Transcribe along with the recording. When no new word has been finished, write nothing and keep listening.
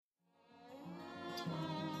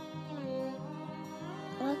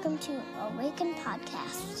welcome to Awaken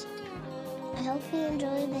Podcast. I hope you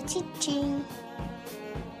enjoy the teaching.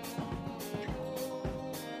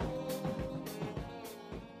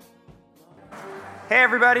 Hey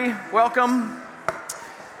everybody, welcome.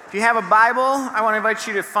 If you have a Bible, I want to invite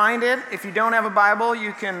you to find it. If you don't have a Bible,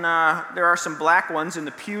 you can. There are some black ones in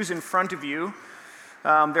the pews in front of you.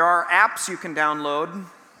 There are apps you can download.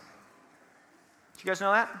 Did you guys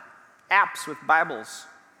know that? Apps with Bibles.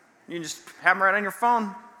 You can just have them right on your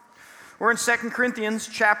phone. We're in 2 Corinthians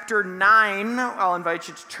chapter 9. I'll invite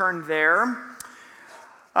you to turn there.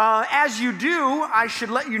 As you do, I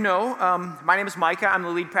should let you know, my name is Micah. I'm the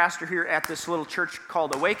lead pastor here at this little church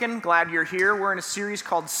called Awaken. Glad you're here. We're in a series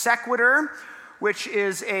called Sequitur, which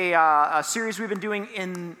is a series we've been doing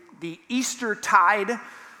in the Eastertide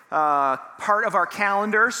part of our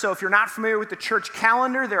calendar. So if you're not familiar with the church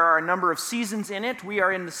calendar, there are a number of seasons in it. We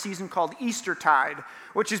are in the season called Eastertide,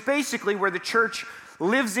 which is basically where the church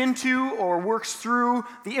lives into or works through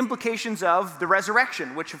the implications of the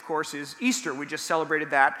resurrection, which of course is Easter. We just celebrated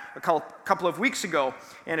that a couple of weeks ago.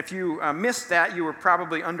 And if you missed that, you were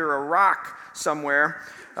probably under a rock somewhere.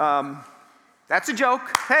 That's a joke.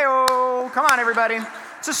 Hey-oh, come on everybody.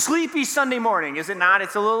 It's a sleepy Sunday morning, is it not?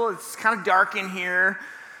 It's kind of dark in here.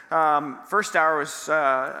 First hour was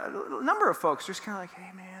a number of folks just kind of like,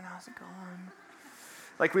 hey man, how's it going?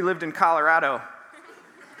 Like we lived in Colorado.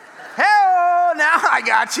 Hey, now I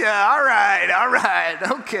got you. All right,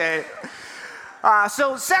 okay.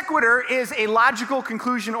 So sequitur is a logical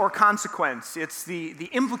conclusion or consequence. It's the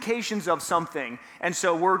implications of something. And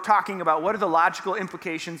so we're talking about what are the logical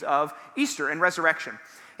implications of Easter and resurrection.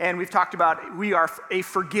 And we've talked about we are a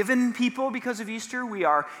forgiven people because of Easter. We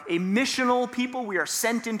are a missional people. We are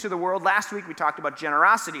sent into the world. Last week we talked about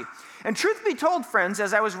generosity. And truth be told, friends,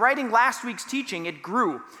 as I was writing last week's teaching, it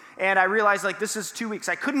grew. And I realized, this is 2 weeks.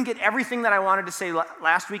 I couldn't get everything that I wanted to say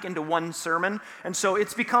last week into one sermon. And so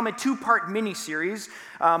it's become a 2-part mini-series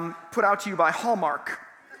put out to you by Hallmark.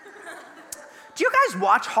 Do you guys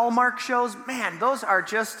watch Hallmark shows? Man, those are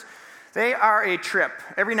they are a trip.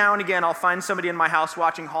 Every now and again, I'll find somebody in my house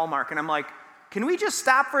watching Hallmark. And I'm like, can we just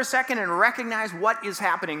stop for a second and recognize what is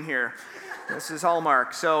happening here? This is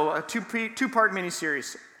Hallmark. So a 2-part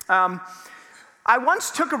mini-series. I once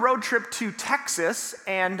took a road trip to Texas,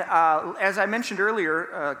 and as I mentioned earlier,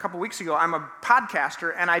 a couple weeks ago, I'm a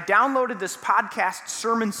podcaster, and I downloaded this podcast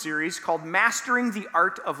sermon series called Mastering the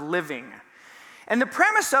Art of Living. And the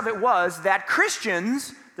premise of it was that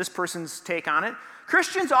Christians, this person's take on it,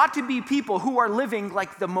 Christians ought to be people who are living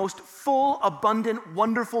like the most full, abundant,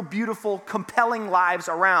 wonderful, beautiful, compelling lives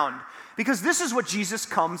around. Because this is what Jesus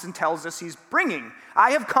comes and tells us he's bringing.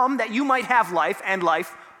 I have come that you might have life and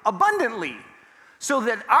life abundantly. So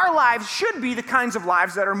that our lives should be the kinds of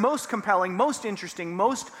lives that are most compelling, most interesting,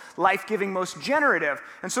 most life-giving, most generative.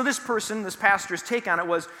 And so this pastor's take on it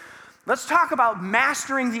was, let's talk about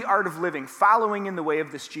mastering the art of living, following in the way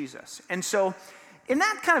of this Jesus. And so in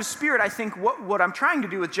that kind of spirit, I think what I'm trying to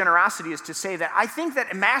do with generosity is to say that I think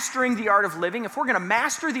that mastering the art of living, if we're going to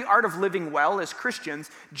master the art of living well as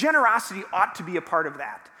Christians, generosity ought to be a part of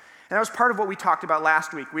that. And that was part of what we talked about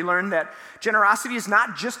last week. We learned that generosity is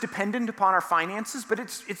not just dependent upon our finances, but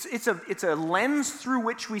it's a lens through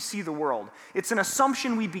which we see the world. It's an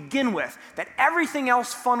assumption we begin with, that everything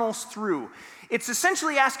else funnels through. It's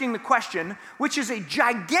essentially asking the question, which is a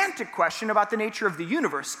gigantic question about the nature of the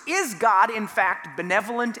universe. Is God, in fact,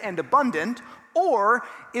 benevolent and abundant, or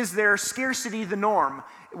is there scarcity the norm,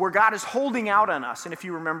 where God is holding out on us? And if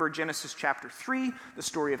you remember Genesis chapter 3, the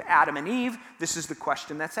story of Adam and Eve, this is the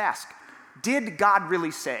question that's asked. Did God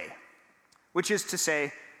really say? Which is to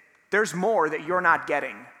say, there's more that you're not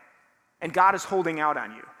getting, and God is holding out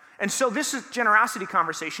on you. And so this generosity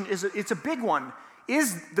conversation, it's a big one.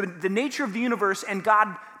 Is the nature of the universe and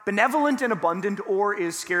God benevolent and abundant, or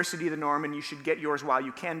is scarcity the norm and you should get yours while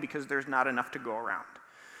you can because there's not enough to go around?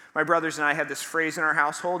 My brothers and I had this phrase in our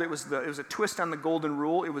household. It was a twist on the golden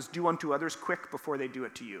rule. It was do unto others quick before they do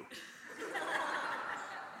it to you.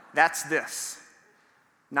 That's this.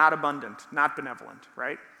 Not abundant, not benevolent,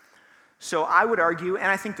 right? So I would argue, and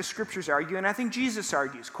I think the scriptures argue, and I think Jesus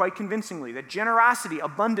argues quite convincingly, that generosity,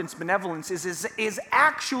 abundance, benevolence is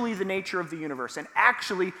actually the nature of the universe and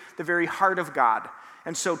actually the very heart of God.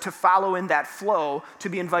 And so to follow in that flow, to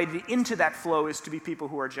be invited into that flow, is to be people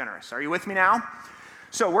who are generous. Are you with me now?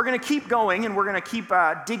 So we're going to keep going, and we're going to keep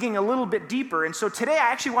digging a little bit deeper. And so today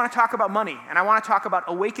I actually want to talk about money, and I want to talk about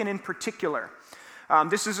Awaken in particular.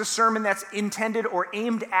 This is a sermon that's intended or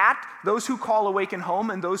aimed at those who call Awaken home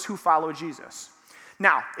and those who follow Jesus.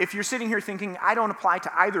 Now, if you're sitting here thinking, I don't apply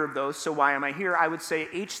to either of those, so why am I here? I would say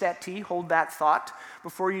H that T, hold that thought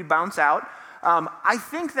before you bounce out. I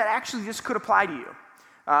think that actually this could apply to you.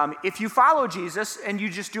 If you follow Jesus and you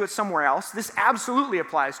just do it somewhere else, this absolutely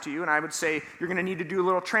applies to you, and I would say you're going to need to do a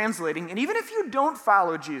little translating. And even if you don't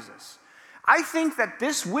follow Jesus, I think that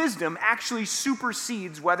this wisdom actually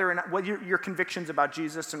supersedes whether or not, what your convictions about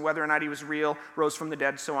Jesus and whether or not he was real, rose from the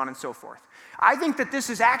dead, so on and so forth. I think that this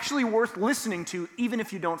is actually worth listening to even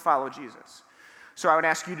if you don't follow Jesus. So I would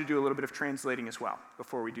ask you to do a little bit of translating as well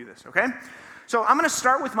before we do this, okay? So I'm going to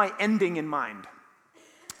start with my ending in mind.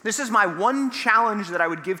 This is my one challenge that I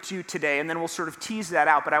would give to you today, and then we'll sort of tease that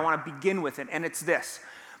out, but I want to begin with it, and it's this.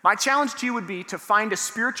 My challenge to you would be to find a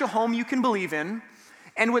spiritual home you can believe in,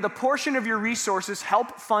 and with a portion of your resources,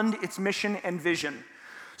 help fund its mission and vision.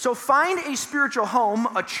 So find a spiritual home,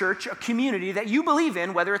 a church, a community that you believe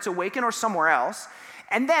in, whether it's Awaken or somewhere else,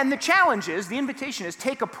 and then the challenge is, the invitation is,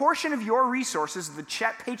 take a portion of your resources, the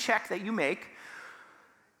paycheck that you make,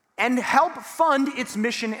 and help fund its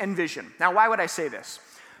mission and vision. Now, why would I say this?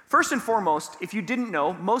 First and foremost, if you didn't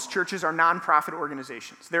know, most churches are nonprofit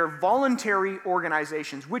organizations. They're voluntary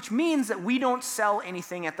organizations, which means that we don't sell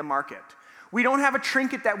anything at the market. We don't have a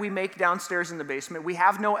trinket that we make downstairs in the basement. We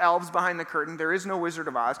have no elves behind the curtain. There is no Wizard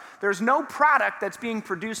of Oz. There's no product that's being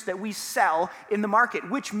produced that we sell in the market,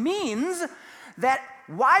 which means that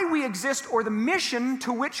why we exist, or the mission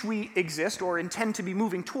to which we exist or intend to be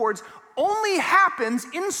moving towards, only happens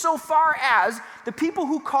insofar as the people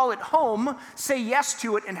who call it home say yes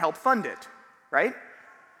to it and help fund it, right?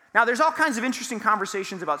 Now, there's all kinds of interesting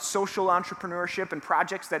conversations about social entrepreneurship and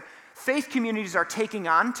projects that faith communities are taking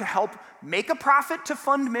on to help make a profit to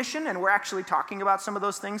fund mission, and we're actually talking about some of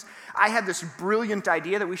those things. I had this brilliant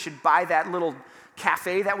idea that we should buy that little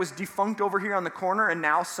cafe that was defunct over here on the corner, and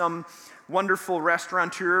now some wonderful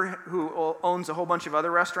restaurateur who owns a whole bunch of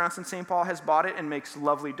other restaurants in St. Paul has bought it and makes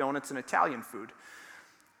lovely donuts and Italian food.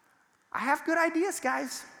 I have good ideas,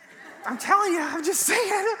 guys. I'm telling you, I'm just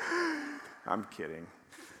saying. I'm kidding.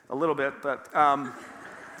 A little bit, but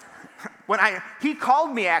he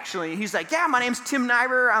called me actually. He's like, yeah, my name's Tim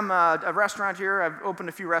Niver. I'm a restaurateur. I've opened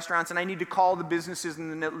a few restaurants, and I need to call the businesses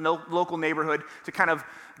in the local neighborhood to kind of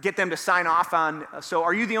get them to sign off on. So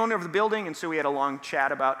are you the owner of the building? And so we had a long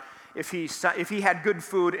chat about if he had good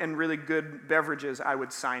food and really good beverages, I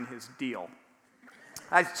would sign his deal.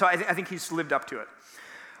 I think he's lived up to it.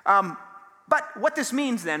 But what this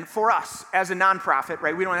means then for us as a nonprofit,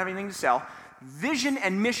 right? We don't have anything to sell. Vision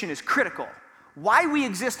and mission is critical. Why we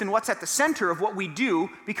exist and what's at the center of what we do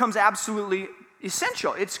becomes absolutely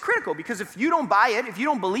essential. It's critical because if you don't buy it, if you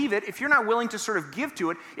don't believe it, if you're not willing to sort of give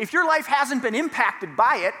to it, if your life hasn't been impacted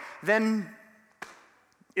by it, then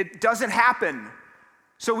it doesn't happen.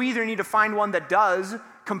 So we either need to find one that does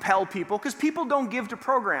compel people, because people don't give to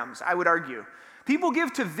programs, I would argue. People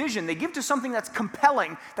give to vision. They give to something that's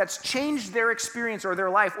compelling, that's changed their experience or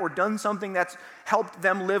their life, or done something that's helped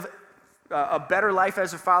them live a better life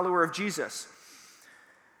as a follower of Jesus.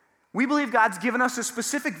 We believe God's given us a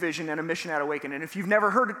specific vision and a mission at Awaken. And if you've never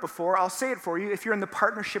heard it before, I'll say it for you. If you're in the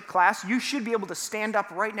partnership class, you should be able to stand up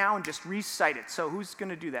right now and just recite it. So who's going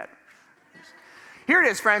to do that? Here it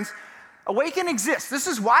is, friends. Awaken exists. This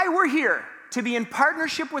is why we're here, to be in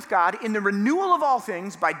partnership with God in the renewal of all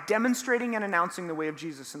things by demonstrating and announcing the way of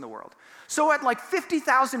Jesus in the world. So at like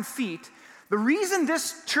 50,000 feet, the reason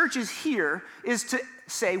this church is here is to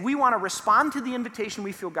say we want to respond to the invitation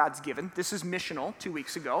we feel God's given. This is missional 2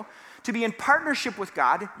 weeks ago. To be in partnership with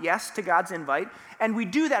God, yes, to God's invite. And we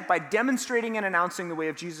do that by demonstrating and announcing the way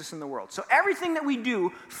of Jesus in the world. So everything that we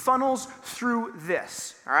do funnels through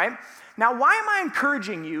this, all right? Now, why am I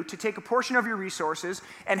encouraging you to take a portion of your resources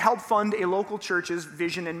and help fund a local church's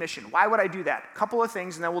vision and mission? Why would I do that? A couple of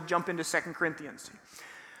things, and then we'll jump into 2 Corinthians.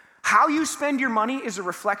 How you spend your money is a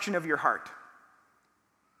reflection of your heart.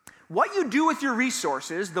 What you do with your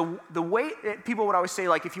resources, the way people would always say,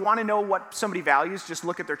 like, if you want to know what somebody values, just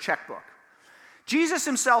look at their checkbook. Jesus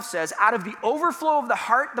himself says, out of the overflow of the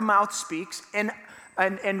heart, the mouth speaks, and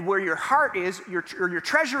where your heart is, your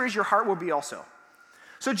treasure is, your heart will be also.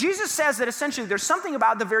 So Jesus says that essentially there's something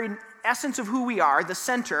about the very essence of who we are, the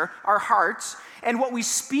center, our hearts, and what we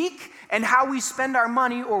speak and how we spend our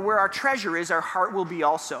money or where our treasure is, our heart will be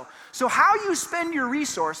also. So how you spend your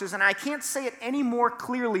resources, and I can't say it any more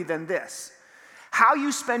clearly than this, how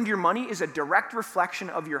you spend your money is a direct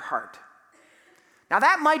reflection of your heart. Now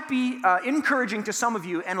that might be encouraging to some of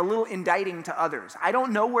you and a little indicting to others. I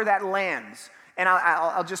don't know where that lands. And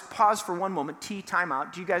I'll just pause for one moment. Time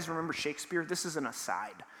out. Do you guys remember Shakespeare? This is an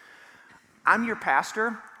aside. I'm your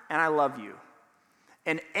pastor, and I love you.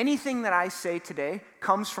 And anything that I say today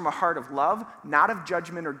comes from a heart of love, not of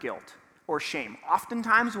judgment or guilt. or shame.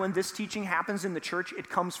 Oftentimes when this teaching happens in the church, it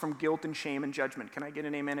comes from guilt and shame and judgment. Can I get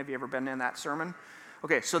an amen? Have you ever been in that sermon?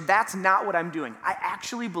 Okay, so that's not what I'm doing. I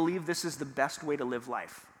actually believe this is the best way to live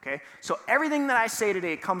life, okay? So everything that I say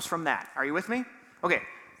today comes from that. Are you with me? Okay,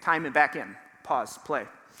 time it back in. Pause, play.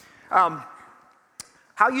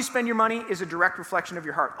 How you spend your money is a direct reflection of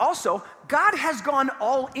your heart. Also, God has gone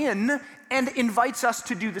all in and invites us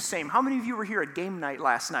to do the same. How many of you were here at game night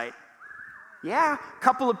last night? Yeah, a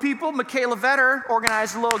couple of people. Michaela Vetter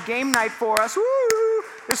organized a little game night for us. Woo!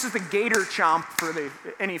 This is the Gator Chomp for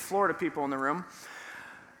any Florida people in the room.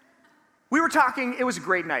 We were talking, it was a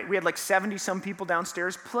great night. We had like 70-some people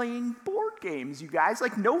downstairs playing board games, you guys.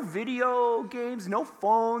 Like no video games, no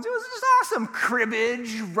phones. It was just awesome.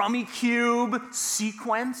 Cribbage, Rummy Cube,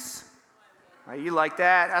 Sequence. You like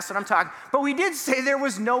that? That's what I'm talking. But we did say there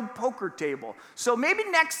was no poker table. So maybe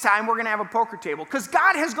next time we're going to have a poker table because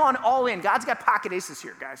God has gone all in. God's got pocket aces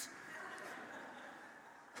here, guys.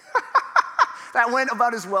 That went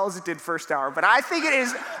about as well as it did first hour, but I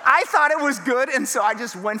thought it was good, and so I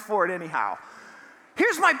just went for it anyhow.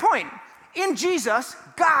 Here's my point. In Jesus,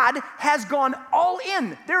 God has gone all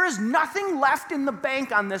in. There is nothing left in the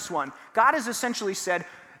bank on this one. God has essentially said,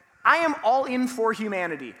 I am all in for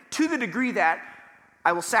humanity, to the degree that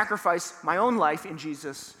I will sacrifice my own life in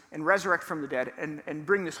Jesus and resurrect from the dead and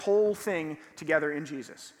bring this whole thing together in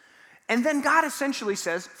Jesus. And then God essentially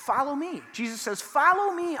says, follow me. Jesus says,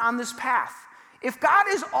 follow me on this path. If God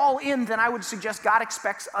is all in, then I would suggest God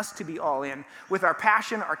expects us to be all in with our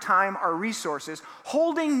passion, our time, our resources,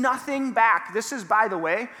 holding nothing back. This is, by the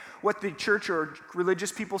way, what the church or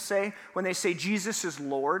religious people say when they say Jesus is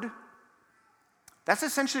Lord. That's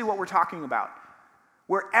essentially what we're talking about.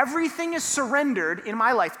 Where everything is surrendered in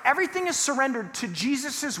my life, everything is surrendered to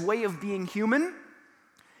Jesus' way of being human,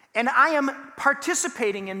 and I am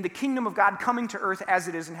participating in the kingdom of God coming to earth as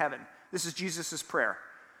it is in heaven. This is Jesus' prayer.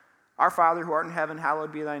 Our Father who art in heaven,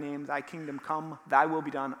 hallowed be thy name. Thy kingdom come, thy will be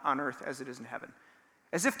done on earth as it is in heaven.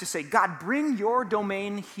 As if to say, God, bring your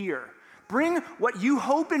domain here. Bring what you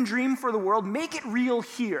hope and dream for the world. Make it real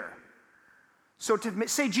here. So to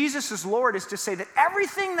say Jesus is Lord is to say that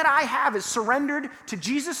everything that I have is surrendered to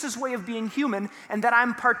Jesus' way of being human and that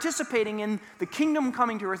I'm participating in the kingdom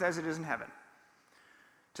coming to earth as it is in heaven.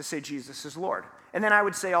 To say Jesus is Lord. And then I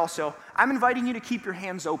would say also, I'm inviting you to keep your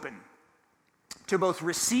hands open to both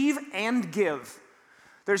receive and give.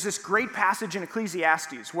 There's this great passage in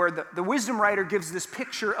Ecclesiastes where the wisdom writer gives this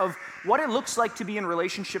picture of what it looks like to be in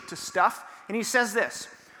relationship to stuff. And he says this,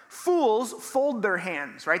 fools fold their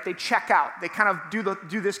hands, right? They check out. They kind of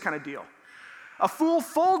do this kind of deal. A fool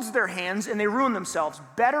folds their hands and they ruin themselves.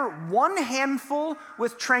 Better one handful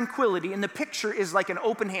with tranquility. And the picture is like an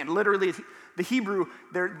open hand. Literally, the Hebrew,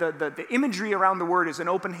 the imagery around the word is an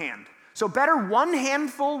open hand. So better one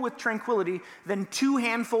handful with tranquility than two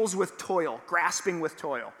handfuls with toil, grasping with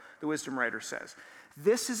toil, the wisdom writer says.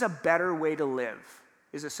 This is a better way to live,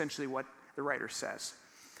 is essentially what the writer says.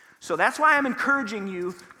 So that's why I'm encouraging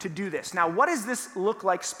you to do this. Now, what does this look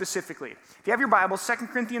like specifically? If you have your Bible, 2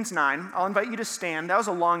 Corinthians 9, I'll invite you to stand. That was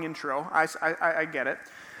a long intro. I get it.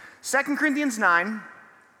 2 Corinthians 9,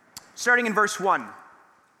 starting in verse 1.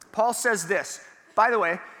 Paul says this. By the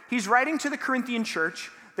way, he's writing to the Corinthian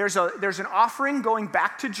church. There's an offering going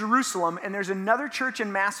back to Jerusalem, and there's another church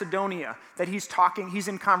in Macedonia that he's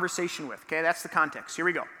in conversation with. Okay, that's the context. Here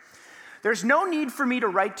we go. There's no need for me to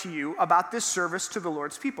write to you about this service to the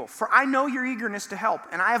Lord's people, for I know your eagerness to help,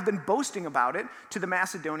 and I have been boasting about it to the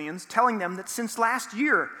Macedonians, telling them that since last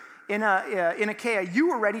year in Achaia you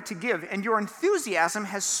were ready to give, and your enthusiasm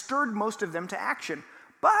has stirred most of them to action.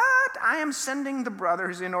 But I am sending the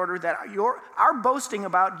brothers in order that our boasting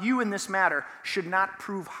about you in this matter should not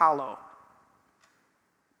prove hollow,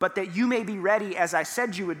 but that you may be ready as I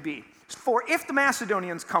said you would be. For if the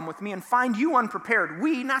Macedonians come with me and find you unprepared,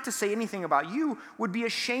 we, not to say anything about you, would be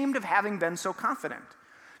ashamed of having been so confident.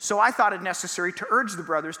 So I thought it necessary to urge the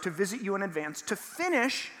brothers to visit you in advance to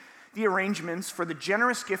finish the arrangements for the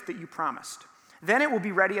generous gift that you promised. Then it will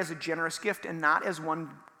be ready as a generous gift and not as one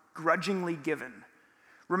grudgingly given.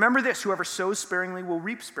 Remember this, whoever sows sparingly will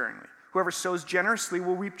reap sparingly. Whoever sows generously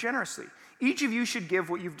will reap generously. Each of you should give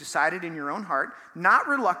what you've decided in your own heart, not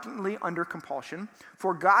reluctantly under compulsion,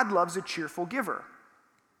 for God loves a cheerful giver.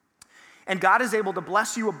 And God is able to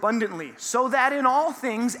bless you abundantly, so that in all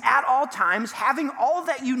things, at all times, having all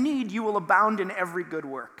that you need, you will abound in every good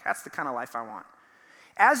work. That's the kind of life I want.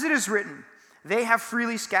 As it is written, they have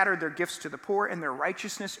freely scattered their gifts to the poor, and their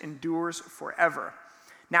righteousness endures forever.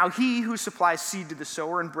 Now he who supplies seed to the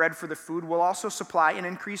sower and bread for the food will also supply and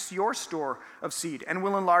increase your store of seed and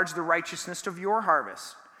will enlarge the righteousness of your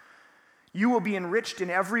harvest. You will be enriched in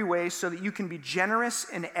every way so that you can be generous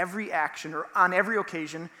in every action or on every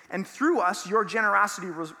occasion, and through us, your generosity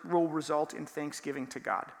will result in thanksgiving to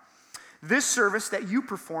God. This service that you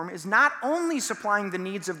perform is not only supplying the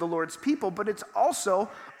needs of the Lord's people, but it's also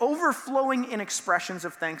overflowing in expressions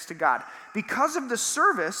of thanks to God. Because of the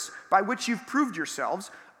service by which you've proved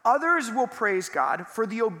yourselves, others will praise God for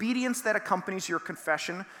the obedience that accompanies your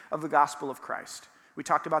confession of the gospel of Christ. We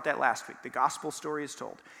talked about that last week. The gospel story is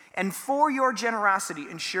told. And for your generosity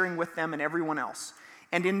in sharing with them and everyone else.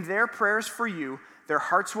 And in their prayers for you, their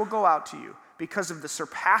hearts will go out to you because of the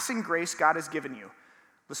surpassing grace God has given you.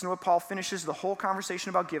 Listen to what Paul finishes the whole conversation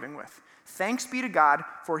about giving with. Thanks be to God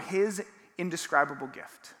for his indescribable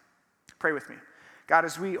gift. Pray with me. God,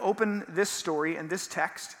 as we open this story and this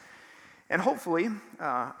text, and hopefully,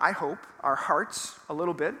 I hope, our hearts a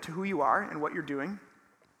little bit to who you are and what you're doing,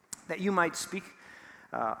 that you might speak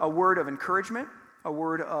a word of encouragement, a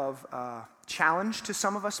word of challenge to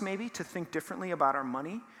some of us maybe to think differently about our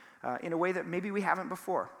money in a way that maybe we haven't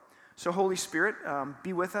before. So Holy Spirit,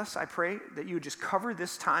 be with us. I pray that you would just cover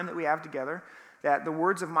this time that we have together, that the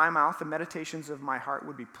words of my mouth, the meditations of my heart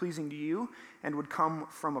would be pleasing to you and would come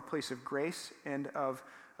from a place of grace and of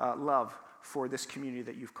love for this community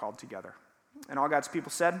that you've called together. And all God's people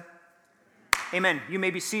said, amen. You may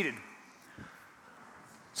be seated.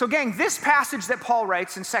 So gang, this passage that Paul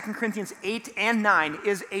writes in 2 Corinthians 8 and 9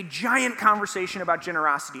 is a giant conversation about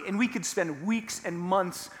generosity. And we could spend weeks and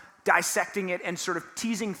months dissecting it and sort of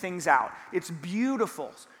teasing things out. It's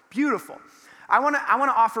beautiful, beautiful. I want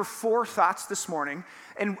to offer 4 thoughts this morning.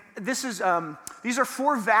 And these are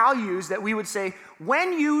 4 values that we would say,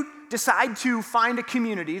 when you decide to find a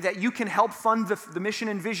community that you can help fund the mission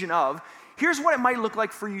and vision of, here's what it might look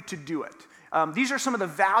like for you to do it. These are some of the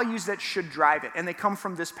values that should drive it, and they come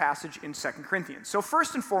from this passage in 2 Corinthians. So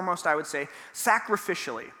first and foremost, I would say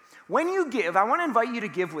sacrificially. When you give, I want to invite you to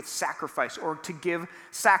give with sacrifice or to give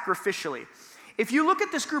sacrificially. If you look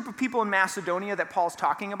at this group of people in Macedonia that Paul's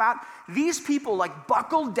talking about, these people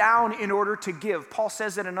buckled down in order to give. Paul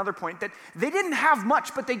says at another point that they didn't have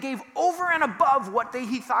much, but they gave over and above what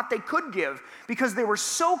he thought they could give because they were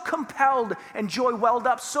so compelled and joy welled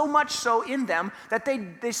up so much so in them that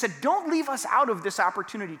they said, don't leave us out of this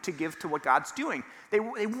opportunity to give to what God's doing. They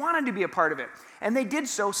wanted to be a part of it, and they did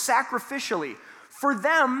so sacrificially. For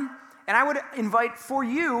them, and I would invite for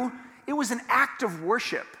you, it was an act of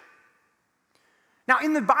worship. Now,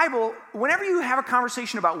 in the Bible, whenever you have a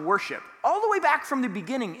conversation about worship, all the way back from the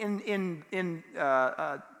beginning in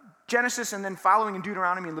Genesis and then following in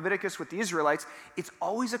Deuteronomy and Leviticus with the Israelites, it's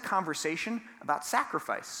always a conversation about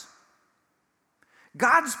sacrifice.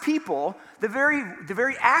 God's people, the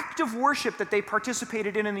very act of worship that they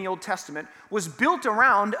participated in the Old Testament was built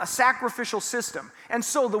around a sacrificial system. And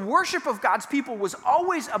so the worship of God's people was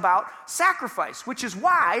always about sacrifice, which is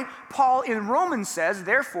why Paul in Romans says,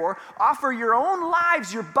 therefore, offer your own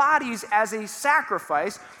lives, your bodies as a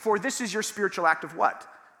sacrifice, for this is your spiritual act of what?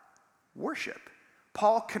 Worship.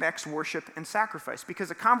 Paul connects worship and sacrifice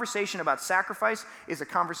because a conversation about sacrifice is a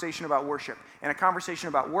conversation about worship, and a conversation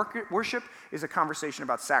about worship is a conversation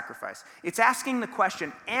about sacrifice. It's asking the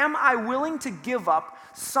question, am I willing to give up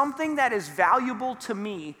something that is valuable to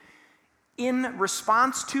me in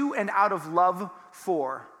response to and out of love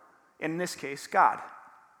for, in this case, God?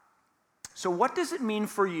 So what does it mean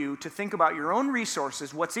for you to think about your own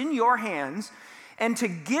resources, what's in your hands, and to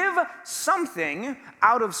give something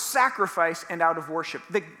out of sacrifice and out of worship?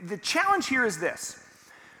 The challenge here is this.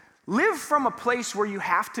 Live from a place where you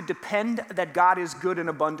have to depend that God is good and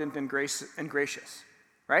abundant and gracious,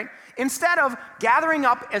 right? Instead of gathering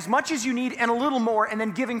up as much as you need and a little more and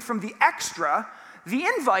then giving from the extra, the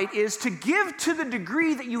invite is to give to the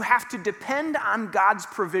degree that you have to depend on God's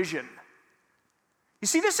provision. You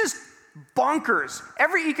see, this is bonkers.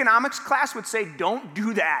 Every economics class would say, don't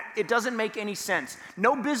do that. It doesn't make any sense.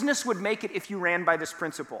 No business would make it if you ran by this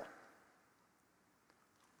principle.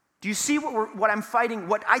 Do you see what I'm fighting,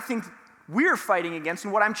 what I think we're fighting against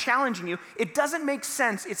and what I'm challenging you? It doesn't make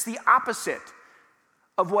sense. It's the opposite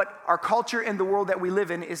of what our culture and the world that we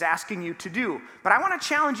live in is asking you to do. But I want to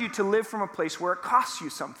challenge you to live from a place where it costs you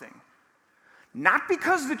something. Not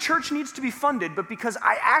because the church needs to be funded, but because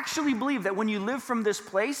I actually believe that when you live from this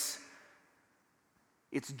place,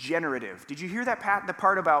 it's generative. Did you hear that the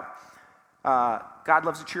part about God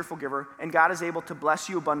loves a cheerful giver, and God is able to bless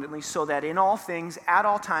you abundantly so that in all things, at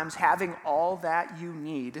all times, having all that you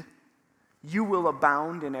need, you will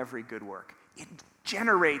abound in every good work. It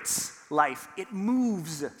generates life. It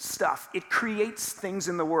moves stuff. It creates things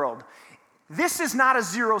in the world. This is not a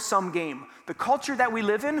zero-sum game. The culture that we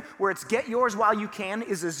live in, where it's get yours while you can,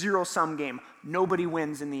 is a zero-sum game. Nobody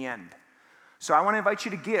wins in the end. So I want to invite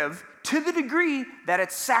you to give to the degree that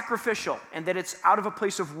it's sacrificial and that it's out of a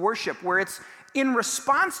place of worship, where it's in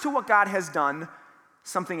response to what God has done,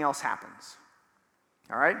 something else happens.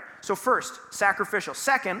 All right? So first, sacrificial.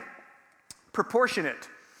 Second, proportionate.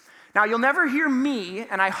 Now, you'll never hear me,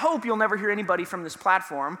 and I hope you'll never hear anybody from this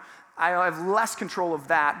platform. I have less control of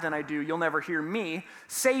that than I do. You'll never hear me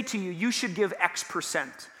say to you, you should give X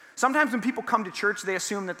percent. Sometimes when people come to church, they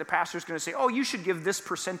assume that the pastor's going to say, oh, you should give this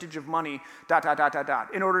percentage of money, ...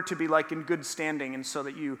 in order to be like in good standing and so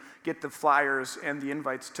that you get the flyers and the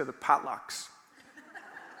invites to the potlucks.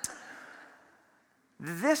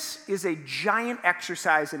 This is a giant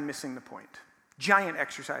exercise in missing the point. Giant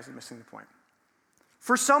exercise in missing the point.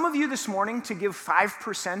 For some of you this morning, to give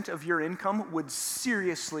 5% of your income would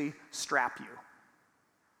seriously strap you.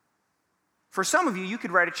 For some of you, you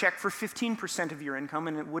could write a check for 15% of your income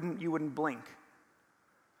and you wouldn't blink.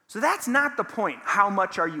 So that's not the point. How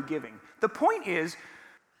much are you giving? The point is,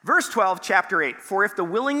 verse 12, chapter 8, for if the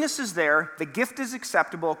willingness is there, the gift is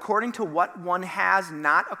acceptable according to what one has,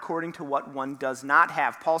 not according to what one does not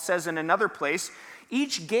have. Paul says in another place,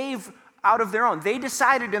 each gave out of their own. They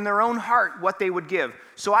decided in their own heart what they would give.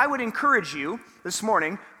 So I would encourage you this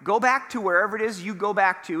morning, go back to wherever it is you go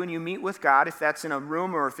back to and you meet with God, if that's in a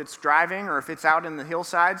room or if it's driving or if it's out in the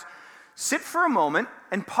hillsides. Sit for a moment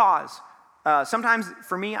and pause. Sometimes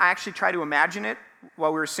for me, I actually try to imagine it.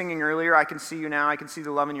 While we were singing earlier, I can see you now, I can see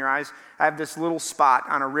the love in your eyes. I have this little spot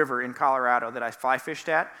on a river in Colorado that I fly fished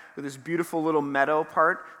at with this beautiful little meadow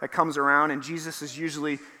part that comes around, and Jesus is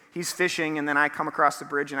usually, he's fishing, and then I come across the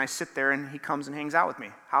bridge and I sit there and he comes and hangs out with me.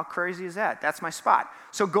 How crazy is that? That's my spot.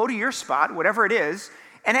 So go to your spot, whatever it is,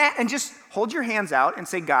 and just hold your hands out and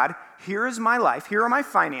say, God, here is my life, here are my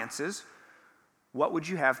finances. What would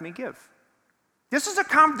you have me give? This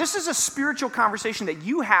is a spiritual conversation that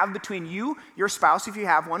you have between you, your spouse, if you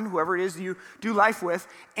have one, whoever it is you do life with,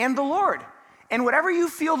 and the Lord. And whatever you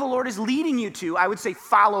feel the Lord is leading you to, I would say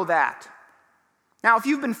follow that. Now, if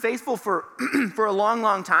you've been faithful for for a long,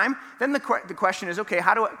 long time, then the question is, okay,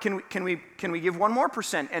 can we give 1 more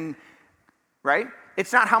percent? And right,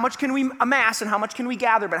 it's not how much can we amass and how much can we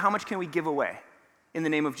gather, but how much can we give away in the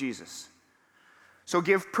name of Jesus? So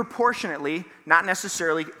give proportionately, not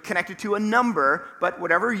necessarily connected to a number, but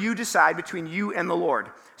whatever you decide between you and the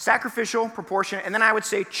Lord. Sacrificial, proportionate, and then I would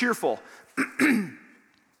say cheerful.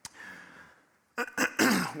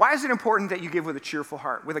 Why is it important that you give with a cheerful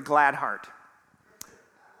heart, with a glad heart?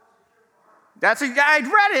 I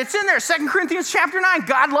read it. It's in there. 2 Corinthians chapter 9.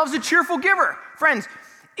 God loves a cheerful giver. Friends,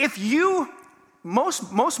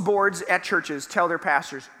 most boards at churches tell their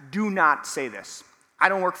pastors, do not say this. I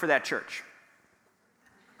don't work for that church.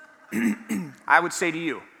 I would say to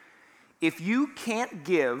you, if you can't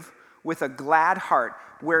give with a glad heart,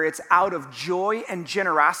 where it's out of joy and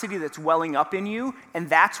generosity that's welling up in you, and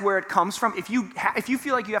that's where it comes from, if you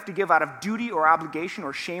feel like you have to give out of duty or obligation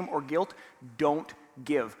or shame or guilt, don't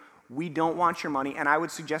give. We don't want your money, and I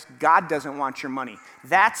would suggest God doesn't want your money.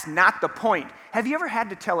 That's not the point. Have you ever had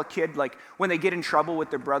to tell a kid, like, when they get in trouble with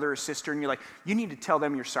their brother or sister, and you're like, you need to tell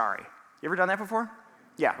them you're sorry? You ever done that before?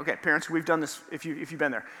 Yeah, okay, parents, we've done this if you've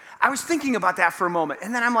been there. I was thinking about that for a moment,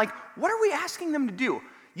 and then I'm like, what are we asking them to do?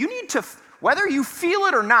 You need to, whether you feel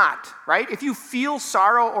it or not, right? If you feel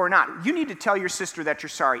sorrow or not, you need to tell your sister that you're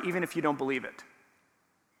sorry, even if you don't believe it.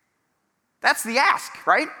 That's the ask,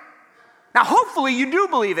 right? Now, hopefully you do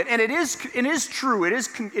believe it, and it is true.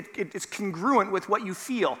 It's congruent with what you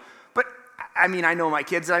feel. But, I mean, I know my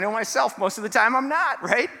kids, I know myself. Most of the time I'm not,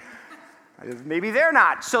 right? Maybe they're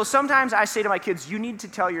not. So sometimes I say to my kids, you need to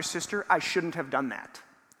tell your sister, I shouldn't have done that.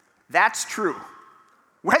 That's true.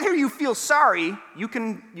 Whether you feel sorry, you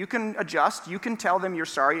can adjust. You can tell them you're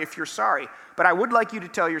sorry if you're sorry. But I would like you to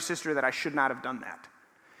tell your sister that I should not have done that.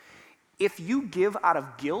 If you give out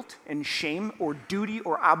of guilt and shame or duty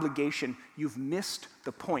or obligation, you've missed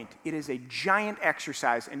the point. It is a giant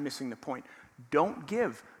exercise in missing the point. Don't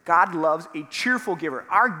give. God loves a cheerful giver.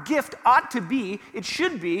 Our gift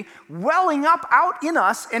should be welling up out in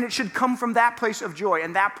us, and it should come from that place of joy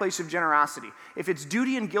and that place of generosity. If it's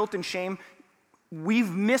duty and guilt and shame,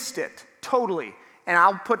 we've missed it totally. And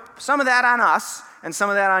I'll put some of that on us and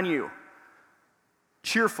some of that on you.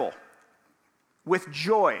 Cheerful, with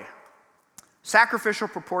joy. Sacrificial,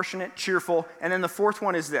 proportionate, cheerful. And then the fourth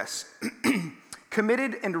one is this.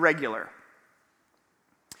 Committed and regular.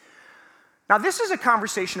 Now, this is a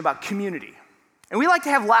conversation about community. And we like to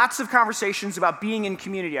have lots of conversations about being in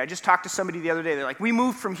community. I just talked to somebody the other day. They're like, we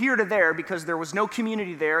moved from here to there because there was no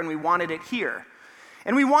community there and we wanted it here.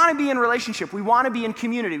 And we want to be in relationship. We want to be in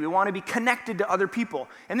community. We want to be connected to other people.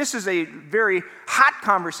 And this is a very hot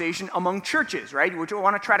conversation among churches, right? We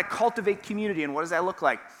want to try to cultivate community, and what does that look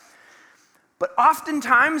like? But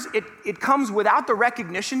oftentimes, it comes without the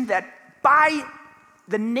recognition that by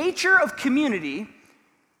the nature of community,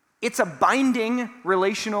 it's a binding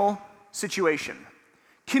relational situation.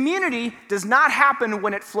 Community does not happen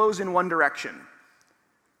when it flows in one direction.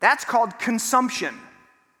 That's called consumption.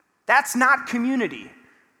 That's not community.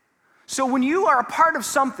 So when you are a part of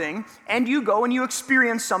something and you go and you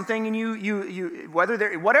experience something and you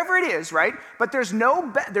whatever it is, right? But there's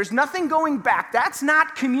nothing going back. That's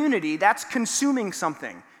not community. That's consuming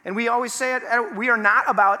something. And we always say it, we are not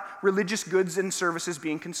about religious goods and services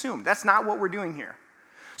being consumed. That's not what we're doing here.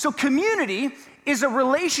 So community is a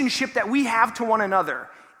relationship that we have to one another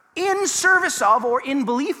in service of or in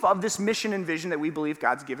belief of this mission and vision that we believe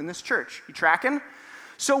God's given this church. You tracking?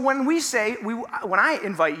 So when I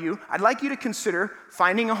invite you, I'd like you to consider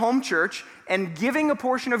finding a home church and giving a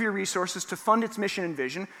portion of your resources to fund its mission and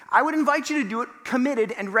vision. I would invite you to do it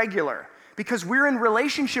committed and regular because we're in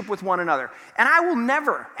relationship with one another. And I will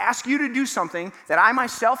never ask you to do something that I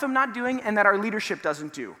myself am not doing and that our leadership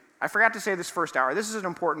doesn't do. I forgot to say this first hour. This is an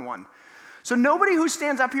important one. So nobody who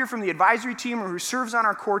stands up here from the advisory team or who serves on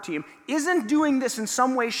our core team isn't doing this in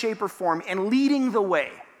some way, shape, or form and leading the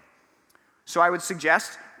way. So I would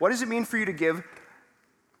suggest, what does it mean for you to give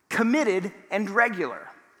committed and regular?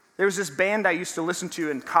 There was this band I used to listen to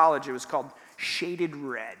in college. It was called Shaded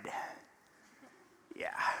Red. Yeah,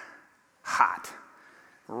 hot.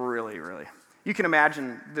 Really, really. You can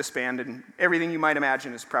imagine this band, and everything you might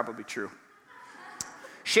imagine is probably true.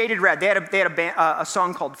 Shaded Red. They had a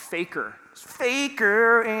song called Faker.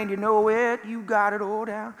 Faker, and you know it, you got it all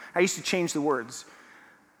down. I used to change the words.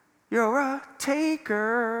 You're a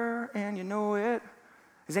taker, and you know it.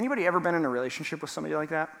 Has anybody ever been in a relationship with somebody like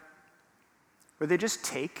that? Where they just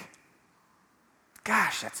take?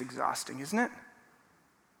 Gosh, that's exhausting, isn't it?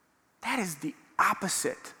 That is the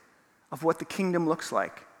opposite of what the kingdom looks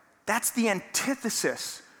like. That's the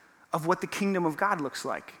antithesis of what the kingdom of God looks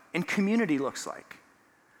like and community looks like.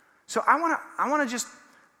 So I want to just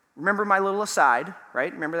remember my little aside,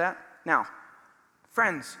 right? Remember that? Now,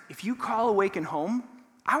 friends, if you call Awaken home,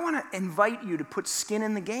 I want to invite you to put skin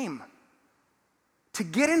in the game, to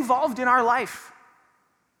get involved in our life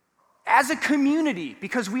as a community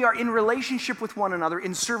because we are in relationship with one another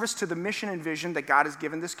in service to the mission and vision that God has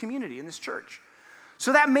given this community and this church.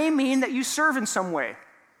 So that may mean that you serve in some way.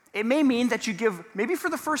 It may mean that you give, maybe for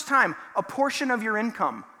the first time, a portion of your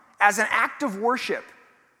income as an act of worship.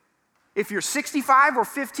 If you're 65 or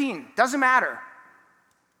 15, doesn't matter.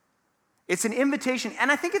 It's an invitation,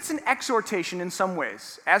 and I think it's an exhortation in some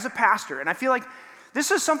ways as a pastor. And I feel like this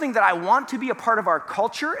is something that I want to be a part of our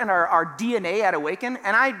culture and our DNA at Awaken.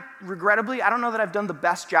 And I don't know that I've done the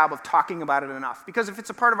best job of talking about it enough. Because if it's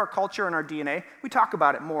a part of our culture and our DNA, we talk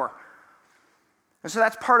about it more. And so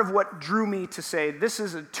that's part of what drew me to say this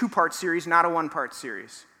is a 2-part series, not a 1-part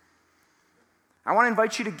series. I want to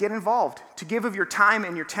invite you to get involved, to give of your time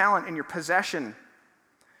and your talent and your possession.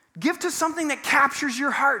 Give to something that captures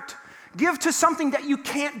your heart. Give to something that you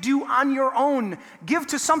can't do on your own. Give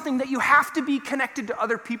to something that you have to be connected to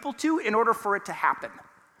other people to in order for it to happen.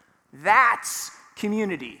 That's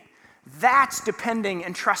community. That's depending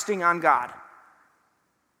and trusting on God.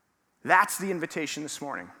 That's the invitation this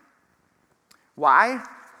morning. Why?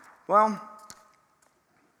 Well,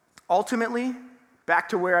 ultimately, back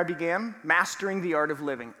to where I began, mastering the art of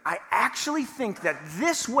living. I actually think that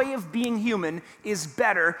this way of being human is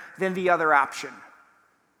better than the other option.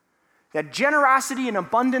 That generosity and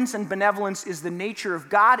abundance and benevolence is the nature of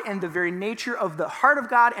God and the very nature of the heart of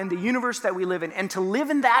God and the universe that we live in. And to live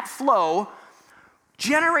in that flow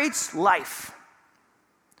generates life.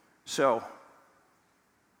 So,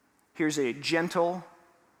 here's a gentle,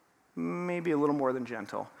 maybe a little more than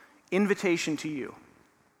gentle, invitation to you.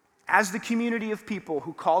 As the community of people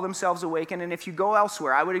who call themselves Awaken, and if you go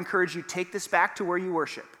elsewhere, I would encourage you, take this back to where you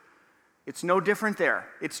worship. It's no different there.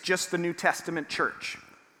 It's just the New Testament church.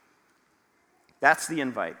 That's the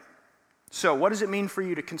invite. So what does it mean for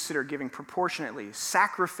you to consider giving proportionately,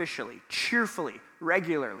 sacrificially, cheerfully,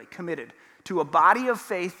 regularly, committed to a body of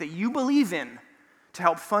faith that you believe in to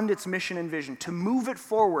help fund its mission and vision, to move it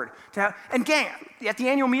forward? And gang, at the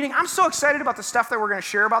annual meeting, I'm so excited about the stuff that we're going to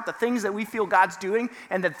share about, the things that we feel God's doing,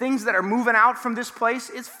 and the things that are moving out from this place.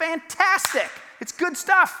 It's fantastic. It's good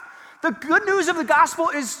stuff. The good news of the gospel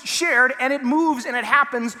is shared, and it moves, and it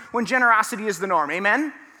happens when generosity is the norm.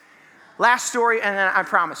 Amen? Last story, and then I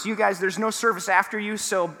promise. You guys, there's no service after you,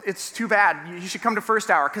 so it's too bad. You should come to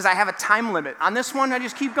first hour, because I have a time limit. On this one, I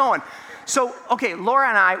just keep going. So, okay, Laura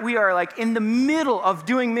and I, we are like in the middle of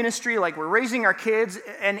doing ministry, like we're raising our kids,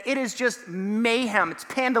 and it is just mayhem. It's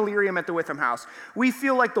pandalirium at the Witham house. We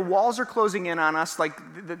feel like the walls are closing in on us, like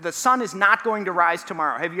the sun is not going to rise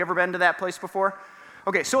tomorrow. Have you ever been to that place before?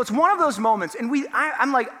 Okay, so it's one of those moments, and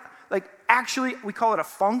I'm like actually, we call it a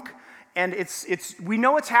funk. And we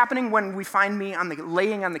know it's happening when we find me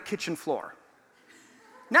laying on the kitchen floor.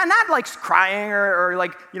 Not like crying or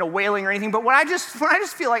like, wailing or anything, but when I just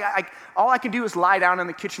feel like all I can do is lie down on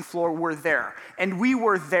the kitchen floor, we're there. And we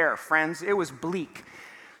were there, friends. It was bleak.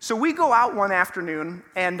 So we go out one afternoon,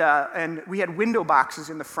 and we had window boxes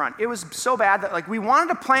in the front. It was so bad that like we wanted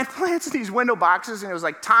to plant plants in these window boxes, and it was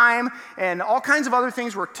like time and all kinds of other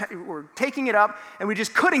things were taking it up, and we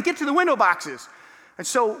just couldn't get to the window boxes. And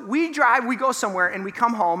so we go somewhere, and we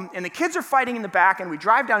come home, and the kids are fighting in the back, and we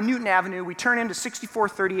drive down Newton Avenue, we turn into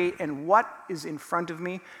 6438, and what is in front of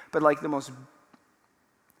me but like the most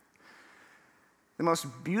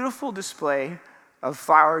beautiful display of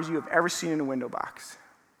flowers you have ever seen in a window box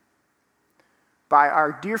by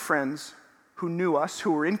our dear friends who knew us,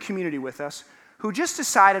 who were in community with us, who just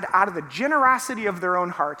decided out of the generosity of their own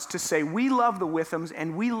hearts to say, we love the Withams,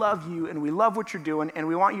 and we love you, and we love what you're doing, and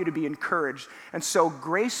we want you to be encouraged. And so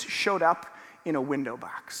grace showed up in a window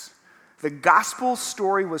box. The gospel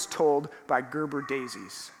story was told by Gerber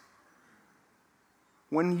daisies.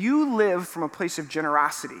 When you live from a place of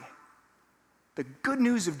generosity, the good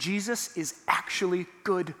news of Jesus is actually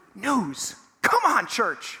good news. Come on,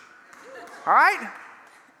 church. All right?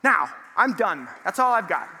 Now, I'm done. That's all I've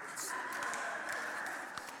got.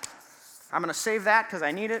 I'm going to save that because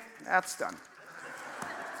I need it. That's done.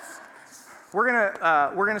 We're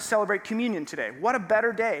going to celebrate communion today. What a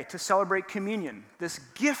better day to celebrate communion, this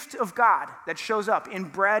gift of God that shows up in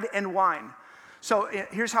bread and wine. So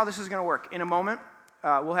here's how this is going to work. In a moment,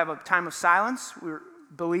 we'll have a time of silence. We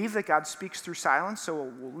believe that God speaks through silence, so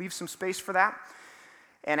we'll leave some space for that.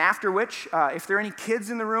 And after which, if there are any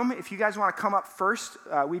kids in the room, if you guys want to come up first,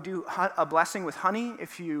 we do a blessing with honey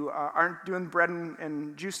if you aren't doing bread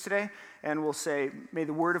and juice today. And we'll say, may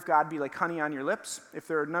the word of God be like honey on your lips. If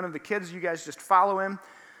there are none of the kids, you guys just follow him.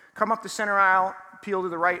 Come up the center aisle, peel to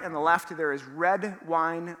the right and the left. There is red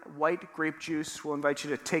wine, white grape juice. We'll invite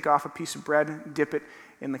you to take off a piece of bread, dip it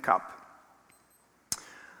in the cup.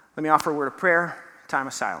 Let me offer a word of prayer, time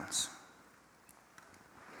of silence.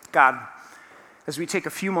 God, as we take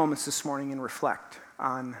a few moments this morning and reflect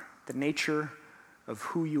on the nature of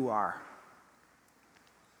who you are,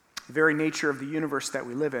 the very nature of the universe that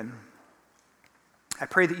we live in, I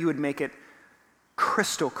pray that you would make it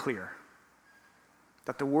crystal clear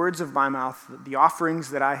that the words of my mouth, the offerings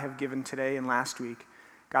that I have given today and last week,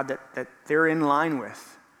 God, that they're in line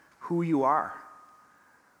with who you are,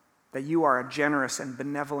 that you are a generous and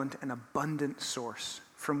benevolent and abundant source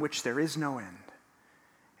from which there is no end.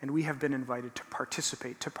 And we have been invited to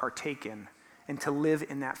participate, to partake in, and to live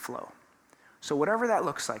in that flow. So whatever that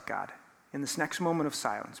looks like, God, in this next moment of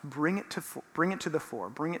silence, bring it to the fore,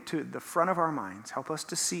 bring it to the front of our minds. Help us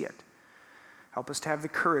to see it. Help us to have the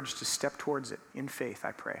courage to step towards it in faith,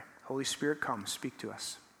 I pray. Holy Spirit, come, speak to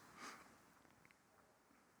us.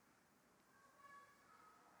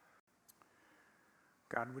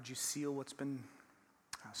 God, would you seal what's been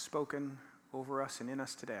spoken over us and in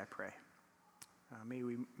us today, I pray. May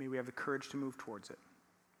we have the courage to move towards it.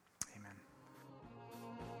 Amen.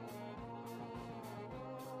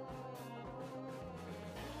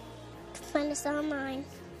 Find us online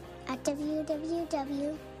at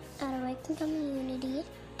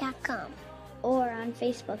www.awakencommunity.com or on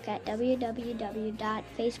Facebook at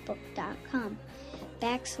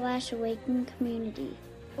www.facebook.com/awakencommunity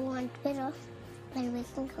or on Twitter at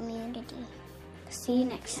Awaken Community. See you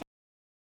next time.